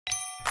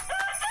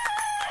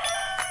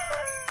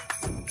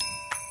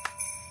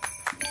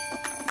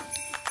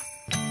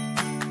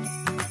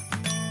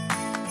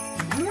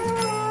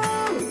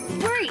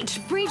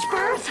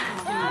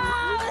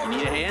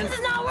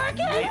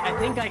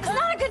think I... It's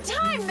not a good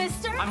time,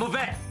 mister! I'm a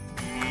vet!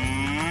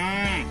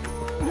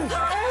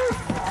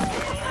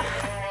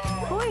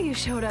 Boy, you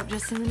showed up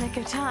just in the nick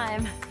of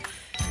time.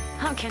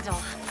 I'm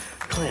Kendall.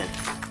 Clint.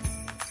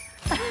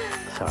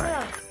 Sorry.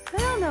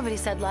 Well, nobody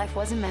said life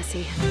wasn't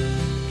messy.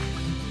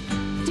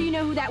 Do you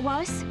know who that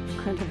was?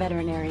 Clint the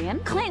veterinarian.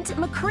 Clint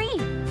McCree.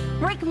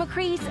 Rick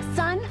McCree's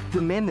son.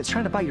 The man that's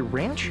trying to buy your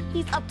ranch?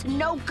 He's up to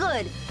no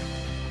good.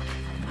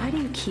 Why do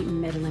you keep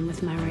meddling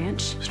with my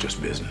ranch? It's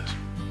just business.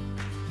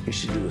 You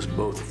should do us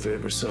both a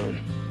favor, son.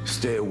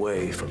 Stay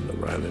away from the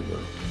Riley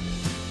room.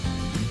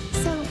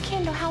 So,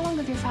 Kendall, how long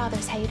have your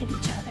fathers hated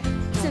each other?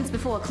 Since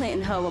before Clint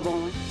and her were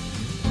born.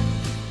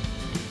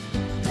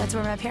 That's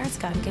where my parents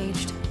got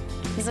engaged.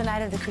 It was the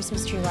night of the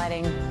Christmas tree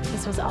lighting.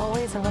 This was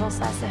always a little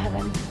slice of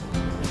heaven.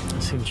 I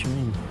see what you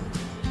mean.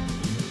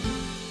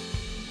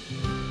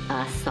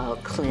 I saw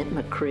Clint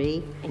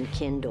McCree and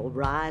Kendall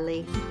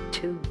Riley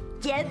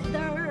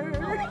together.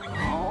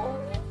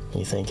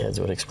 You think heads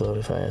would explode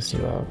if I asked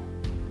you out?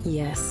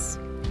 Yes.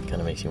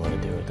 Kind of makes you want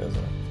to do it, doesn't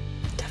it?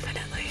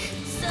 Definitely.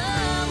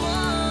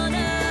 Someone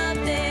up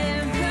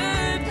there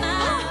heard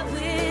my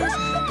wish,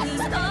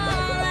 'cause all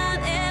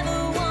I've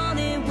ever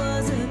wanted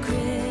was a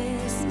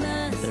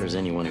Christmas. If there's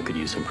anyone who could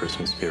use some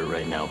Christmas spirit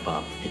right now,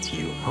 Pop, it's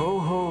you. Ho,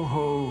 ho,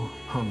 ho,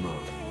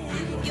 humbug.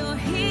 You're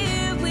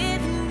here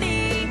with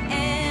me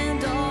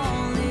and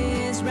all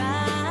is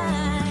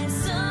right.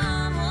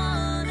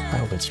 Someone I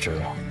hope it's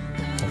true.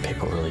 And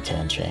people really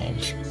can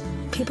change.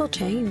 People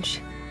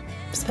change,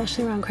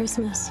 especially around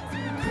Christmas.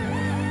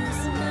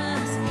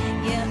 Christmas.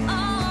 Yeah,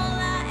 all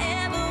I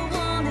ever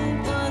wanted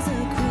was a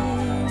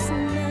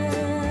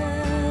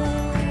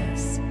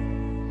Christmas.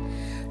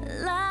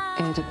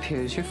 It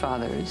appears your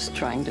father is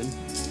trying to